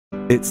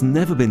It's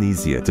never been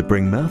easier to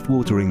bring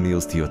mouth-watering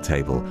meals to your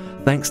table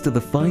thanks to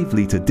the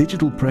 5-litre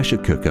digital pressure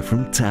cooker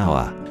from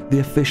Tower. The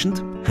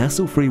efficient,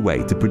 hassle-free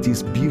way to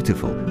produce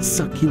beautiful,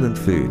 succulent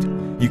food.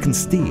 You can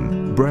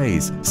steam,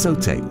 braise,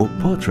 sauté or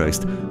pot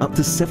roast up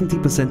to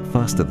 70%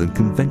 faster than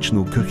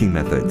conventional cooking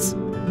methods.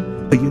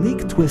 A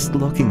unique twist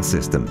locking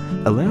system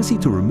allows you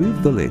to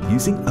remove the lid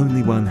using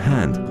only one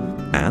hand.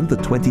 And the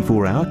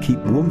 24-hour keep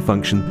warm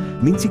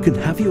function means you can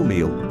have your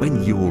meal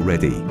when you're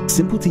ready.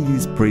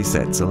 Simple-to-use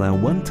presets allow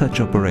one-touch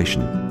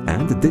operation,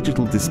 and a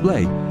digital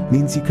display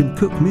means you can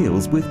cook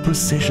meals with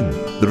precision.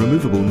 The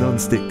removable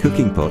non-stick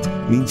cooking pot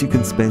means you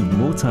can spend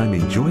more time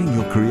enjoying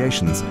your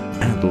creations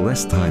and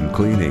less time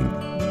cleaning.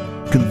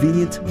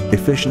 Convenient,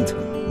 efficient,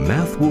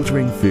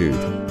 mouth-watering food.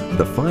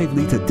 The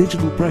 5-litre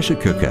digital pressure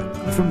cooker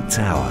from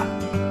Tower.